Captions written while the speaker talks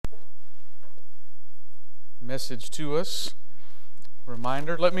message to us.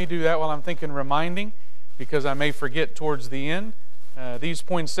 Reminder. Let me do that while I'm thinking reminding, because I may forget towards the end. These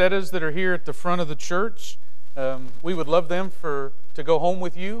poinsettias that are here at the front of the church, we would love them to go home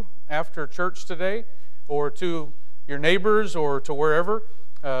with you after church today, or to your neighbors, or to wherever,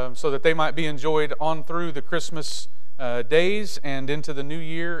 so that they might be enjoyed on through the Christmas days and into the new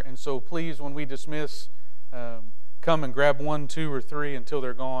year. And so please, when we dismiss, come and grab 1, 2, or 3 until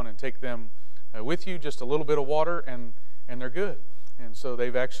they're gone, and take them with you. Just a little bit of water, and they're good. And so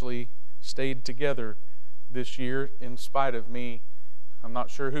they've actually stayed together this year in spite of me. I'm not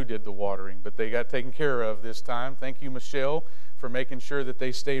sure who did the watering, but they got taken care of this time. Thank you, Michelle, for making sure that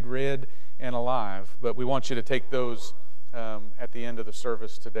they stayed red and alive. But we want you to take those at the end of the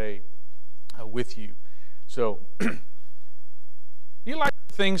service today with you. So, you like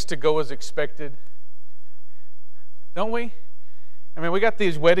things to go as expected, don't we? I mean, we got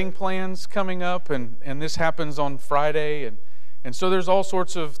these wedding plans coming up, and this happens on Friday, and so there's all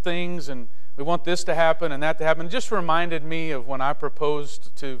sorts of things, and we want this to happen and that to happen. It just reminded me of when I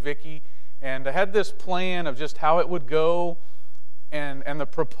proposed to Vicki, and I had this plan of just how it would go, and the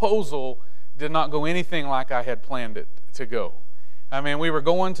proposal did not go anything like I had planned it to go. I mean, we were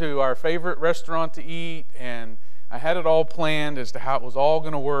going to our favorite restaurant to eat, and I had it all planned as to how it was all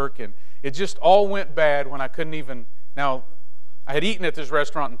going to work, and it just all went bad when I couldn't even... Now, I had eaten at this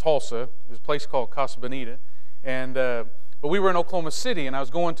restaurant in Tulsa, this place called Casa Bonita, and but we were in Oklahoma City, and I was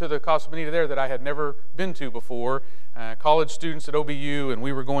going to the Casa Bonita there that I had never been to before. College students at OBU, and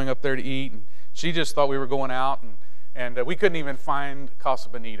we were going up there to eat, and she just thought we were going out, and we couldn't even find Casa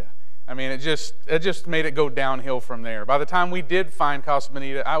Bonita. I mean, it just made it go downhill from there. By the time we did find Casa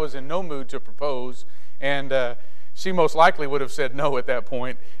Bonita, I was in no mood to propose, and she most likely would have said no at that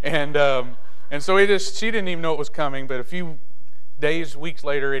point, and so she didn't even know it was coming. But a few days, weeks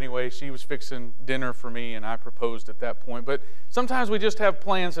later, anyway, she was fixing dinner for me, and I proposed at that point. But sometimes we just have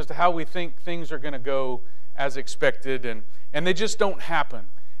plans as to how we think things are going to go as expected, and they just don't happen.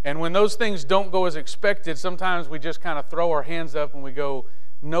 And when those things don't go as expected, sometimes we just kind of throw our hands up and we go,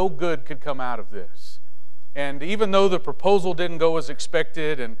 no good could come out of this. And even though the proposal didn't go as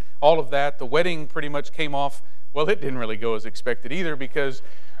expected and all of that, the wedding pretty much came off, well, it didn't really go as expected either, because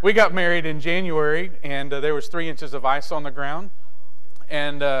we got married in January, and there was 3 inches of ice on the ground.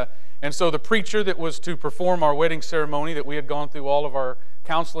 And so the preacher that was to perform our wedding ceremony, that we had gone through all of our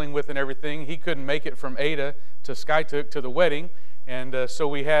counseling with and everything, he couldn't make it from Ada to Skiatook to the wedding. And so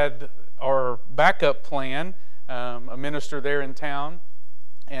we had our backup plan, a minister there in town,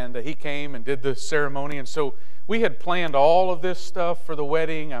 and he came and did the ceremony. And so we had planned all of this stuff for the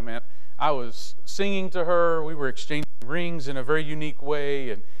wedding. I was singing to her. We were exchanging rings in a very unique way.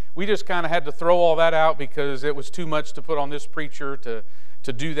 And we just kind of had to throw all that out because it was too much to put on this preacher to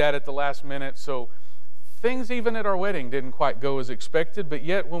do that at the last minute. So things even at our wedding didn't quite go as expected. But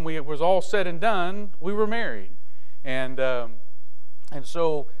yet when it was all said and done, we were married. And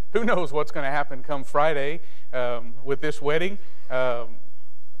so who knows what's going to happen come Friday with this wedding.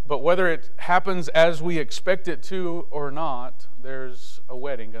 But whether it happens as we expect it to or not, there's a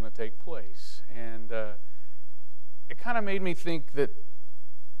wedding going to take place. And it kind of made me think that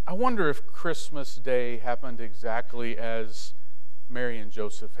I wonder if Christmas Day happened exactly as Mary and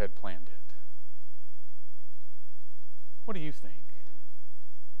Joseph had planned it. What do you think?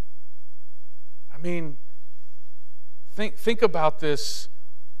 I mean, think about this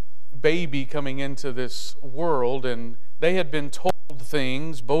baby coming into this world, and they had been told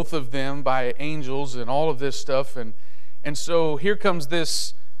things, both of them, by angels and all of this stuff, and so here comes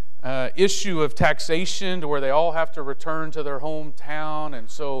this issue of taxation to where they all have to return to their hometown. And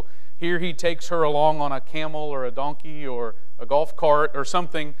so here he takes her along on a camel or a donkey or a golf cart or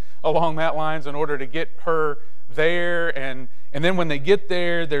something along that lines in order to get her there. And then when they get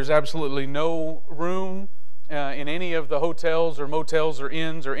there, there's absolutely no room in any of the hotels or motels or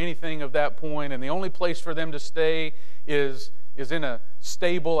inns or anything of that point. And the only place for them to stay is in a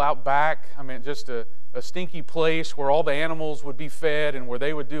stable out back. I mean, just a stinky place where all the animals would be fed and where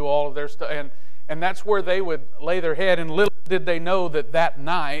they would do all of their stuff. And that's where they would lay their head. And little did they know that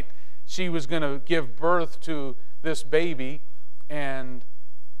night she was going to give birth to this baby, and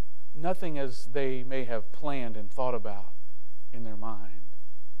nothing as they may have planned and thought about in their mind.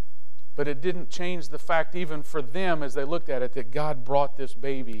 But it didn't change the fact, even for them as they looked at it, that God brought this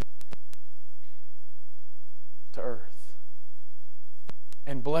baby to earth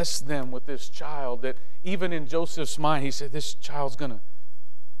and blessed them with this child that even in Joseph's mind, he said, this child's going to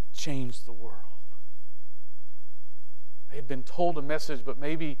change the world. They had been told a message, but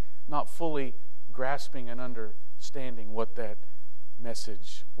maybe not fully grasping and understanding what that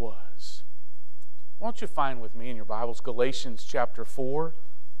message was. Why don't you find with me in your Bibles Galatians chapter 4.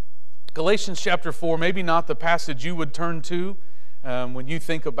 Galatians chapter 4, maybe not the passage you would turn to when you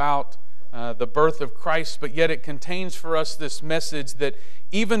think about the birth of Christ, but yet it contains for us this message that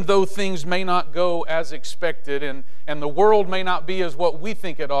even though things may not go as expected and the world may not be as what we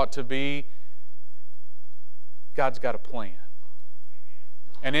think it ought to be, God's got a plan.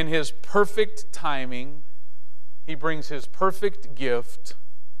 And in His perfect timing, He brings His perfect gift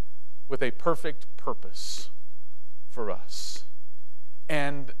with a perfect purpose for us.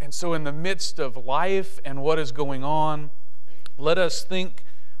 And so in the midst of life and what is going on, let us think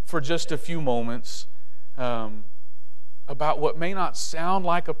for just a few moments about what may not sound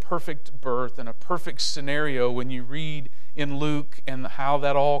like a perfect birth and a perfect scenario when you read in Luke and how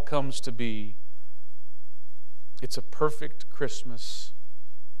that all comes to be. It's a perfect Christmas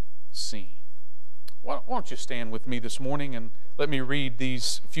scene. Why don't you stand with me this morning and let me read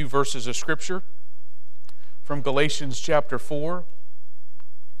these few verses of Scripture from Galatians chapter 4.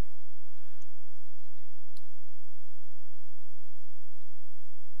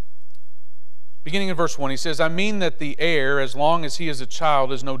 Beginning in verse 1, he says, I mean that the heir, as long as he is a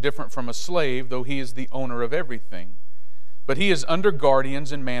child, is no different from a slave, though he is the owner of everything. But he is under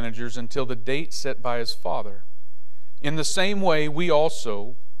guardians and managers until the date set by his father. In the same way, we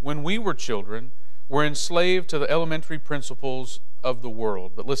also, when we were children, were enslaved to the elementary principles of the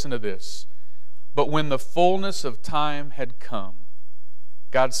world. But listen to this. But when the fullness of time had come,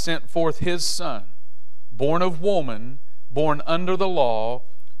 God sent forth His Son, born of woman, born under the law,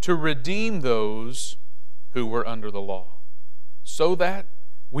 to redeem those who were under the law, so that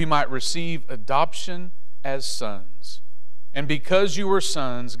we might receive adoption as sons. And because you are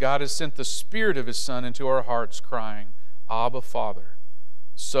sons, God has sent the Spirit of His Son into our hearts, crying, Abba, Father.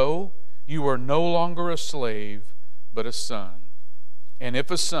 So you are no longer a slave, but a son. And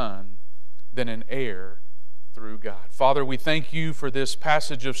if a son, then an heir through God. Father, we thank You for this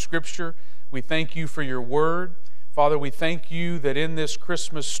passage of Scripture. We thank You for Your Word. Father, we thank You that in this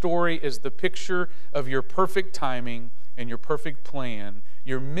Christmas story is the picture of Your perfect timing and Your perfect plan,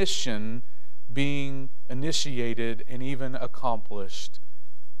 Your mission being initiated and even accomplished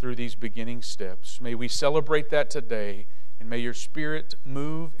through these beginning steps. May we celebrate that today, and may Your Spirit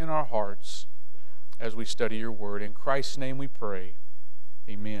move in our hearts as we study Your Word. In Christ's name we pray.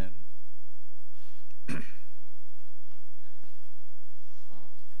 Amen.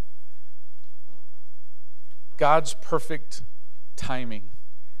 God's perfect timing.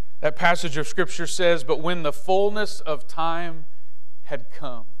 That passage of Scripture says, but when the fullness of time had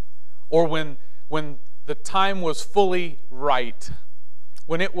come, or when the time was fully right,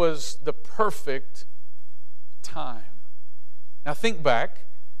 when it was the perfect time. Now think back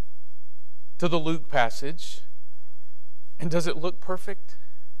to the Luke passage, and does it look perfect?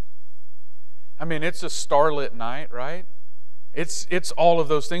 I mean, it's a starlit night, right? It's all of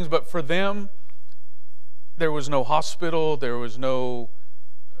those things, but for them, there was no hospital, there was no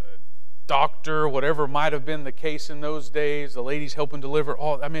doctor, whatever might have been the case in those days. The ladies helping deliver.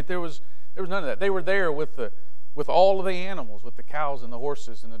 There was none of that. They were there with all of the animals, with the cows and the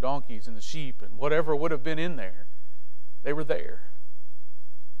horses and the donkeys and the sheep and whatever would have been in there. They were there.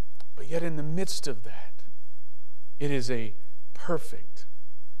 But yet in the midst of that, it is a perfect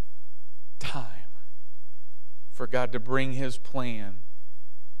time for God to bring His plan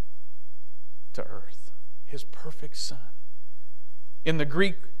to earth. His perfect Son. In the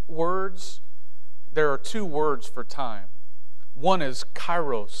Greek words, there are two words for time. One is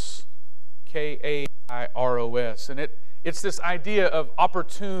kairos, K-A-I-R-O-S, and it's this idea of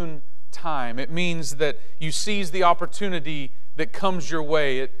opportune time. It means that you seize the opportunity that comes your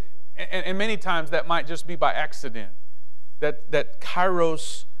way. And many times that might just be by accident, that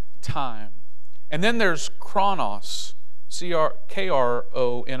kairos time. And then there's chronos,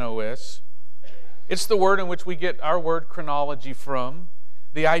 K-R-O-N-O-S. It's the word in which we get our word chronology from.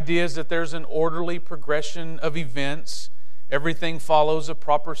 The idea is that there's an orderly progression of events. Everything follows a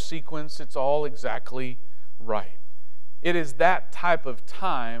proper sequence. It's all exactly right. It is that type of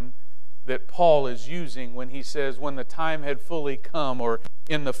time that Paul is using when he says, when the time had fully come, or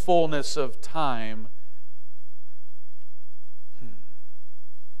in the fullness of time.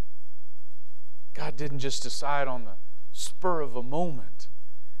 God didn't just decide on the spur of a moment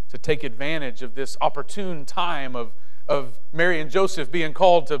to take advantage of this opportune time of Mary and Joseph being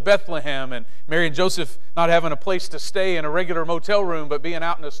called to Bethlehem, and Mary and Joseph not having a place to stay in a regular motel room, but being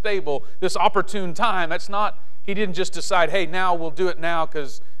out in a stable. This opportune time, that's not, He didn't just decide, hey, now we'll do it now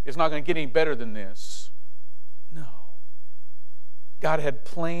because it's not going to get any better than this. No. God had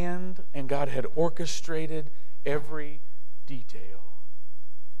planned and God had orchestrated every detail.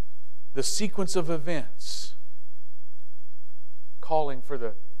 the sequence of events, calling for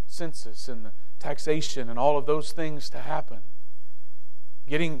the census and the taxation and all of those things to happen,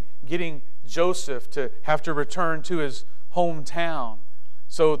 getting Joseph to have to return to his hometown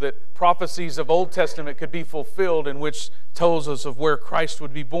so that prophecies of Old Testament could be fulfilled, in which tells us of where Christ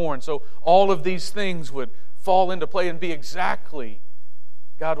would be born. So all of these things would fall into play and be exactly,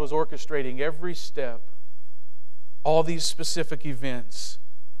 God was orchestrating every step, all these specific events,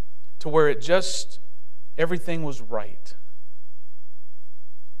 to where everything was right.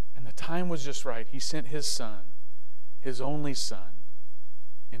 And the time was just right. He sent His Son, His only Son,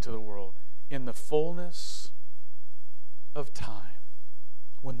 into the world in the fullness of time,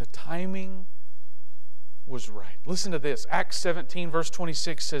 when the timing was right. Listen to this. Acts 17 verse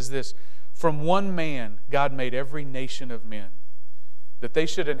 26 says this, "From one man God made every nation of men, that they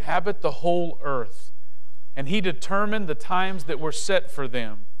should inhabit the whole earth. And He determined the times that were set for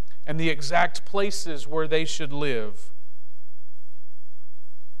them, and the exact places where they should live."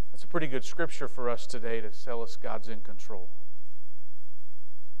 That's a pretty good scripture for us today to tell us God's in control.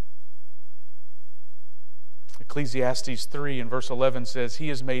 Ecclesiastes 3 and verse 11 says, "He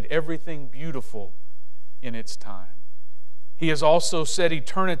has made everything beautiful in its time. He has also set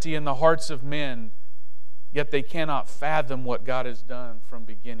eternity in the hearts of men, yet they cannot fathom what God has done from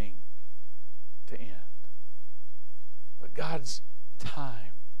beginning to end." But God's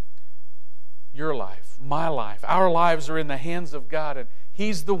time, your life, my life, our lives are in the hands of God, and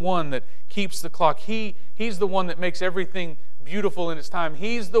He's the one that keeps the clock. He's the one that makes everything beautiful in its time.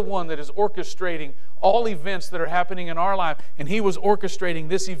 He's the one that is orchestrating all events that are happening in our life, and He was orchestrating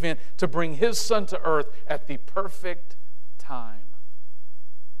this event to bring His Son to earth at the perfect time.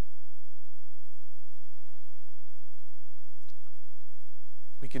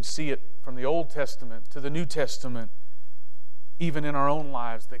 We can see it from the Old Testament to the New Testament, even in our own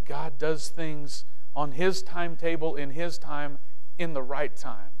lives, that God does things on His timetable, in His time, in the right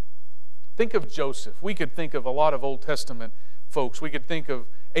time. Think of Joseph. We could think of a lot of Old Testament folks. We could think of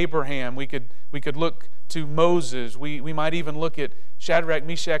Abraham. We could look to Moses. We might even look at Shadrach,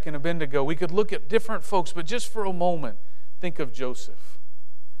 Meshach, and Abednego. We could look at different folks, but just for a moment, think of Joseph.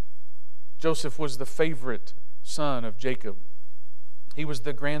 Joseph was the favorite son of Jacob. He was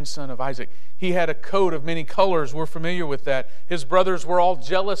the grandson of Isaac. He had a coat of many colors. We're familiar with that. His brothers were all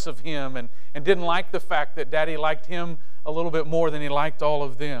jealous of him and didn't like the fact that Daddy liked him a little bit more than he liked all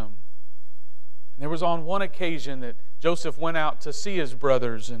of them. And there was on one occasion that Joseph went out to see his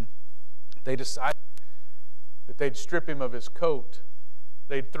brothers, and they decided that they'd strip him of his coat.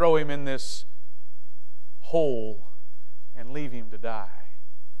 They'd throw him in this hole and leave him to die.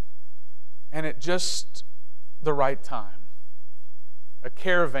 And at just the right time, a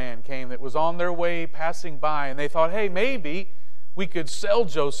caravan came that was on their way passing by, and they thought, hey, maybe we could sell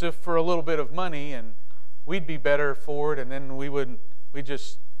Joseph for a little bit of money and we'd be better for it, and then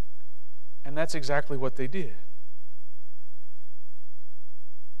and that's exactly what they did.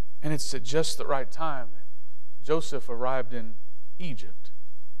 And it's at just the right time that Joseph arrived in Egypt.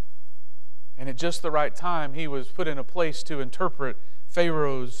 And at just the right time, he was put in a place to interpret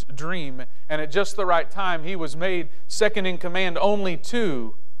Pharaoh's dream. And at just the right time, he was made second in command only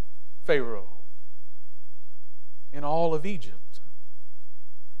to Pharaoh in all of Egypt.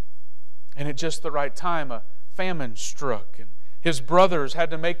 And at just the right time, a famine struck, and his brothers had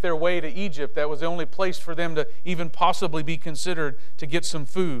to make their way to Egypt. That was the only place for them to even possibly be considered to get some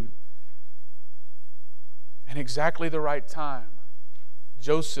food. And exactly the right time,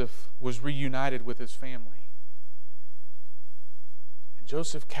 Joseph was reunited with his family. And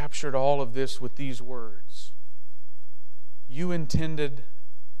Joseph captured all of this with these words: "You intended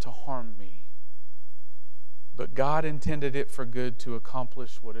to harm me, but God intended it for good to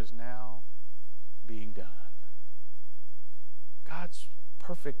accomplish what is now being done." God's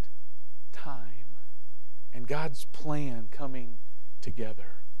perfect time and God's plan coming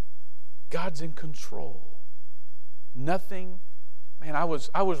together. God's in control. Nothing, man, I was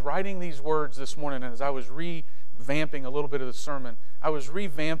writing these words this morning, and as I was revamping a little bit of the sermon, I was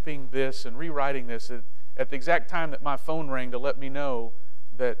revamping this and rewriting this at the exact time that my phone rang to let me know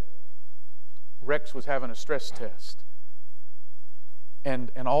that Rex was having a stress test.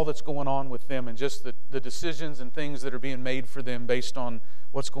 And all that's going on with them, and just the decisions and things that are being made for them based on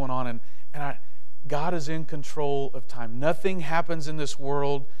what's going on. And God is in control of time. Nothing happens in this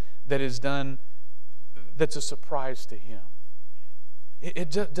world that is done that's a surprise to Him. It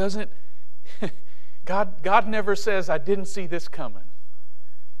just doesn't. God never says, "I didn't see this coming."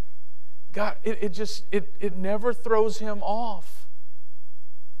 God, it never throws Him off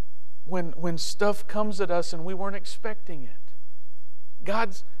when stuff comes at us and we weren't expecting it.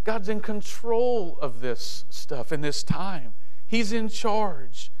 God's in control of this stuff in this time. He's in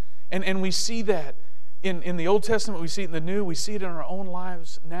charge. And we see that in the Old Testament, we see it in the New, we see it in our own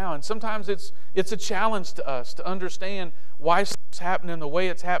lives now. And sometimes it's a challenge to us to understand why stuff's happening the way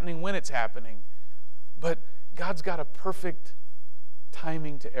it's happening when it's happening. But God's got a perfect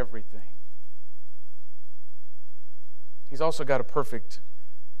timing to everything. He's also got a perfect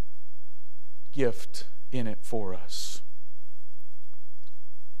gift in it for us.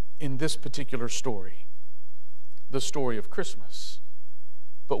 In this particular story, the story of Christmas.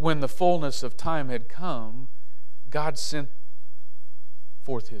 But when the fullness of time had come, God sent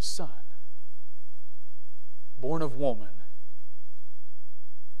forth His Son, born of woman,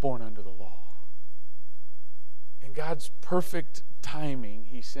 born under the law. In God's perfect timing,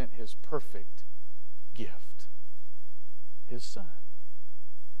 He sent His perfect gift, His Son.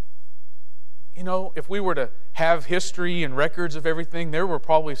 You know, if we were to have history and records of everything, there were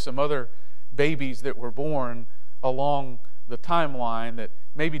probably some other babies that were born along the timeline that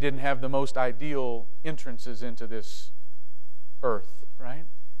maybe didn't have the most ideal entrances into this earth, right?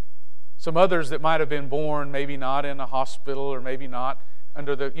 Some others that might have been born maybe not in a hospital, or maybe not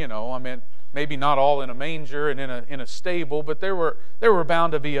under the, maybe not all in a manger and in a stable, but there were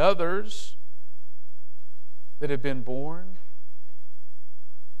bound to be others that had been born.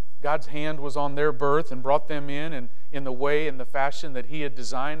 God's hand was on their birth and brought them in the way and the fashion that He had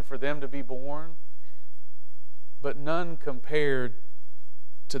designed for them to be born. But none compared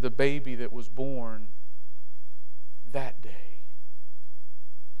to the baby that was born that day.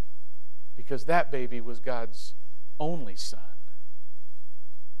 Because that baby was God's only Son.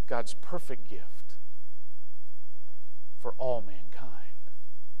 God's perfect gift for all mankind.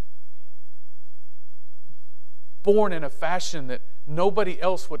 Born in a fashion that nobody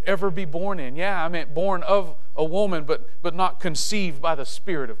else would ever be born in. Yeah, I meant born of a woman, but not conceived by the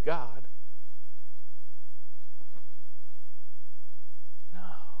Spirit of God.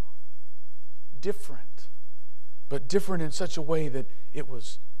 Different, but different in such a way that it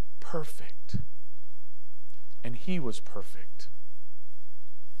was perfect. And He was perfect.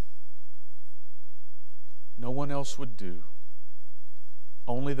 No one else would do.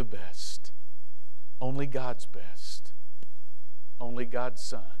 Only the best. Only God's best. Only God's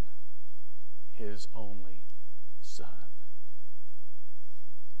Son. His only Son.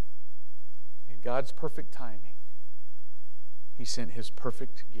 In God's perfect timing, He sent His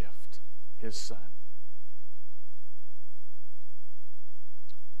perfect gift, His Son,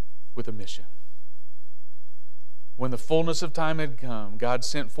 with a mission. When the fullness of time had come, God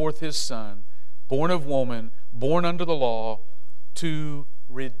sent forth His Son, born of woman, born under the law, to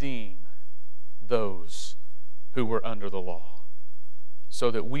redeem those who were under the law, so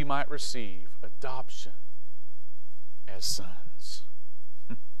that we might receive adoption as sons.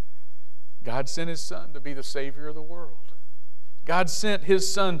 God sent His Son to be the Savior of the world. God sent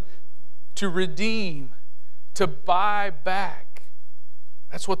His Son to redeem, to buy back.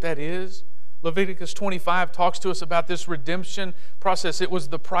 That's what that is. Leviticus 25 talks to us about this redemption process. It was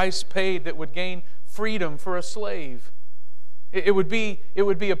the price paid that would gain freedom for a slave. It would be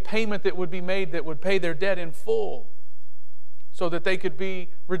a payment that would be made that would pay their debt in full, so that they could be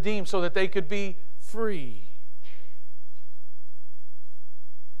redeemed, so that they could be free.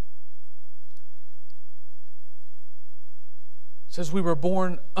 It says we were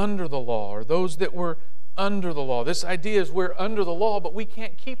born under the law, or those that were under the law. This idea is we're under the law, but we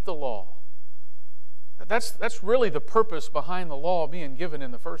can't keep the law. That's really the purpose behind the law being given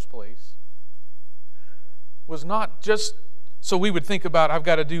in the first place. Was not just so we would think about, I've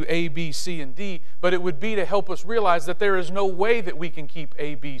got to do A, B, C, and D, but it would be to help us realize that there is no way that we can keep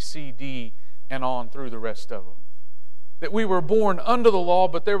A, B, C, D, and on through the rest of them. That we were born under the law,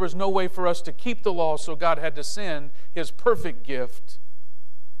 but there was no way for us to keep the law, so God had to send His perfect gift,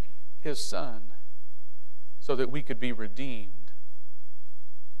 His Son, so that we could be redeemed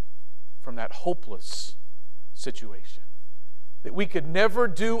from that hopeless situation. That we could never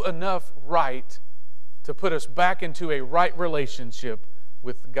do enough right to put us back into a right relationship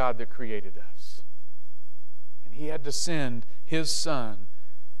with the God that created us. And He had to send His Son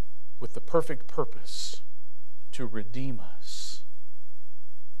with the perfect purpose to redeem us,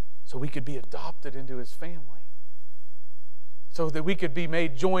 so we could be adopted into His family, so that we could be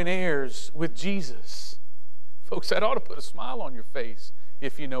made joint heirs with Jesus. Folks, that ought to put a smile on your face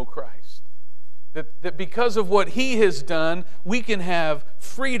if you know Christ. That because of what He has done, we can have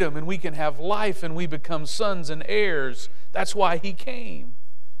freedom and we can have life and we become sons and heirs. That's why He came.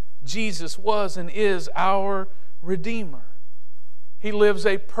 Jesus was and is our Redeemer. He lives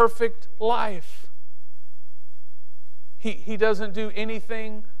a perfect life. He doesn't do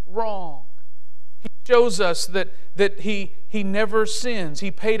anything wrong. He shows us that He never sins. He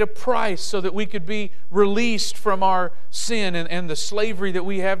paid a price so that we could be released from our sin and the slavery that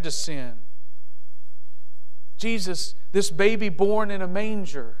we have to sin. Jesus, this baby born in a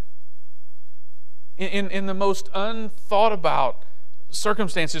manger, in the most unthought about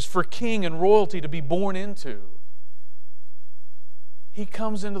circumstances for king and royalty to be born into. He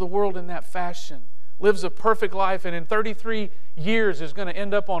comes into the world in that fashion, lives a perfect life, and in 33 years is going to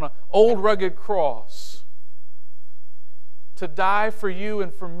end up on an old rugged cross to die for you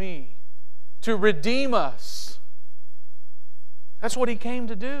and for me, to redeem us. That's what He came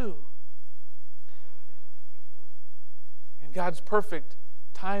to do. In God's perfect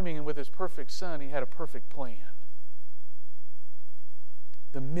timing and with His perfect Son, He had a perfect plan.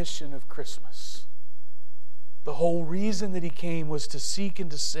 The mission of Christmas. The whole reason that He came was to seek and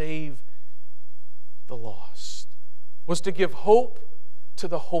to save the lost, was to give hope to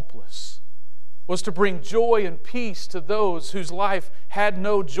the hopeless, was to bring joy and peace to those whose life had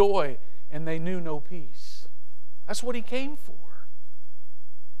no joy and they knew no peace. That's what He came for.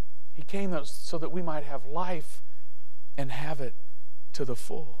 He came so that we might have life and have it to the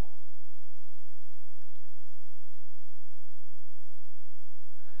full.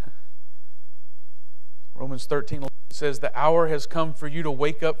 Romans 13:11 says, the hour has come for you to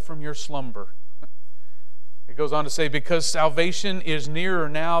wake up from your slumber. It goes on to say, because salvation is nearer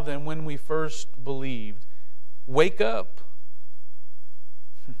now than when we first believed. Wake up.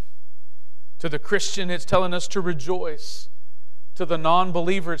 To the Christian, it's telling us to rejoice. To the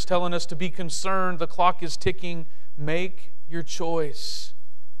non-believer, it's telling us to be concerned. The clock is ticking. Make your choice.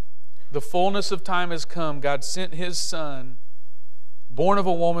 The fullness of time has come. God sent His Son, born of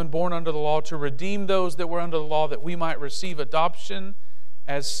a woman, born under the law, to redeem those that were under the law, that we might receive adoption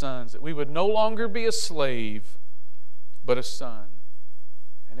as sons, that we would no longer be a slave, but a son.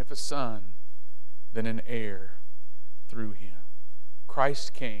 And if a son, then an heir through Him.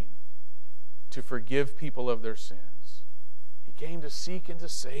 Christ came to forgive people of their sins. He came to seek and to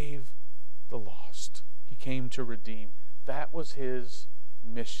save the lost. He came to redeem. That was His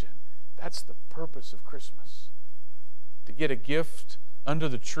mission. That's the purpose of Christmas. To get a gift under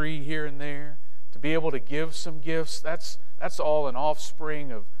the tree here and there, to be able to give some gifts, that's all an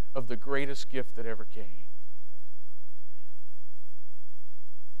offspring of the greatest gift that ever came.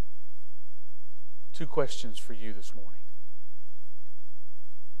 Two questions for you this morning.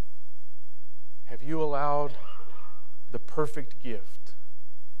 Have you allowed the perfect gift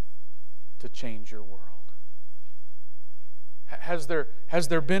to change your world? Has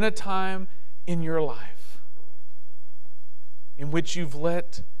there been a time in your life in which you've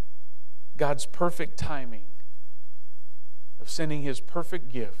let God's perfect timing of sending His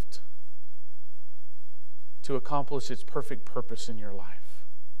perfect gift to accomplish its perfect purpose in your life?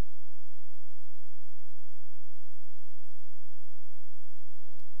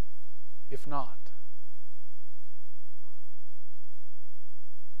 If not,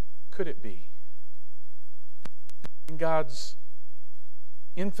 could it be in God's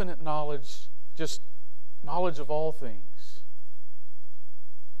infinite knowledge, just knowledge of all things,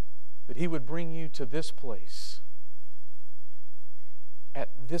 that He would bring you to this place at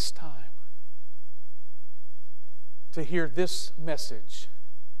this time to hear this message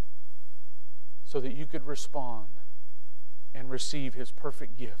so that you could respond and receive His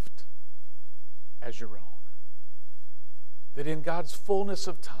perfect gift as your own? That in God's fullness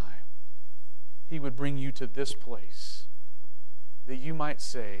of time, He would bring you to this place that you might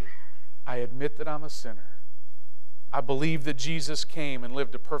say, I admit that I'm a sinner. I believe that Jesus came and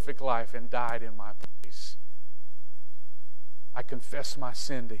lived a perfect life and died in my place. I confess my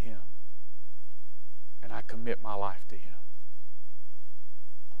sin to Him, and I commit my life to Him.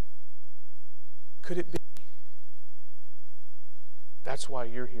 Could it be that's why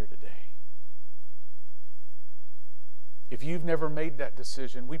you're here today? If you've never made that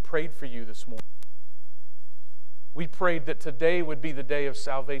decision, we prayed for you this morning. We prayed that today would be the day of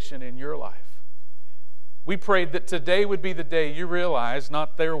salvation in your life. We prayed that today would be the day you realize,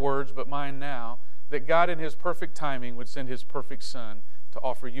 not their words but mine now, that God in His perfect timing would send His perfect Son to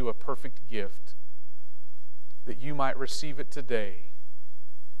offer you a perfect gift, that you might receive it today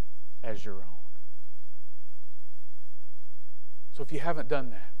as your own. So if you haven't done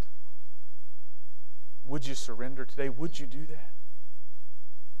that, would you surrender today? Would you do that?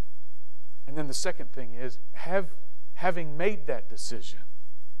 And then the second thing is, having made that decision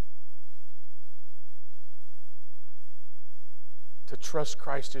to trust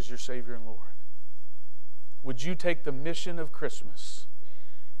Christ as your Savior and Lord, would you take the mission of Christmas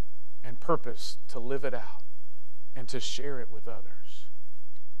and purpose to live it out and to share it with others.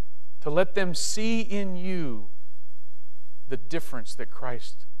 To let them see in you the difference that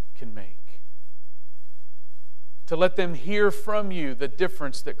Christ can make. To let them hear from you the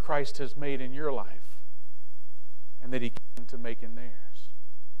difference that Christ has made in your life and that He came to make in theirs.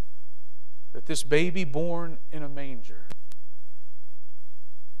 That this baby born in a manger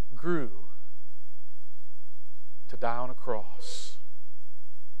grew to die on a cross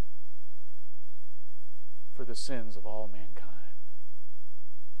for the sins of all mankind.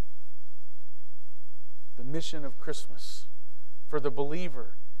 The mission of Christmas for the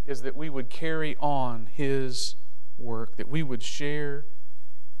believer is that we would carry on His work, that we would share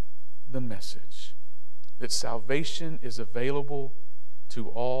the message, that salvation is available to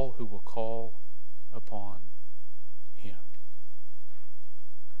all who will call upon Him.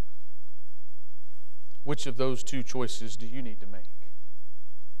 Which of those two choices do you need to make?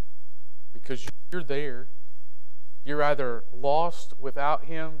 Because you're there. You're either lost without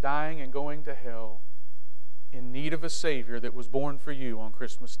Him, dying and going to hell, in need of a Savior that was born for you on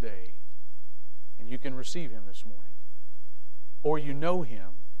Christmas Day, and you can receive Him this morning. Or you know Him,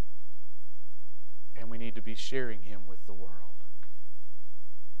 and we need to be sharing Him with the world.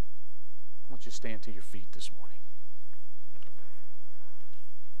 Why don't you stand to your feet this morning?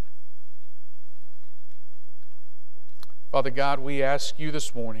 Father God, we ask you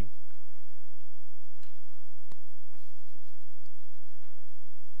this morning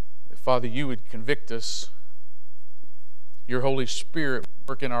that, Father, you would convict us. Your Holy Spirit would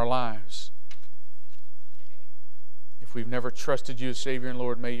work in our lives. If we've never trusted you as Savior and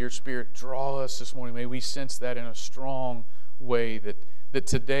Lord, may your Spirit draw us this morning. May we sense that in a strong way, that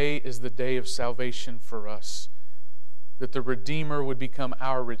today is the day of salvation for us, that the Redeemer would become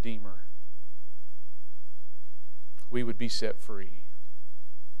our Redeemer. We would be set free.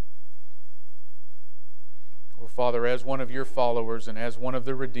 Or Father, as one of your followers and as one of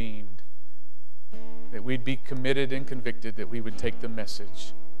the redeemed, that we'd be committed and convicted, that we would take the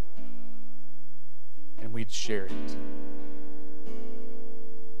message and we'd share it.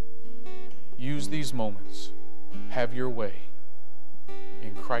 Use these moments. Have your way.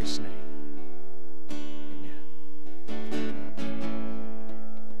 In Christ's name.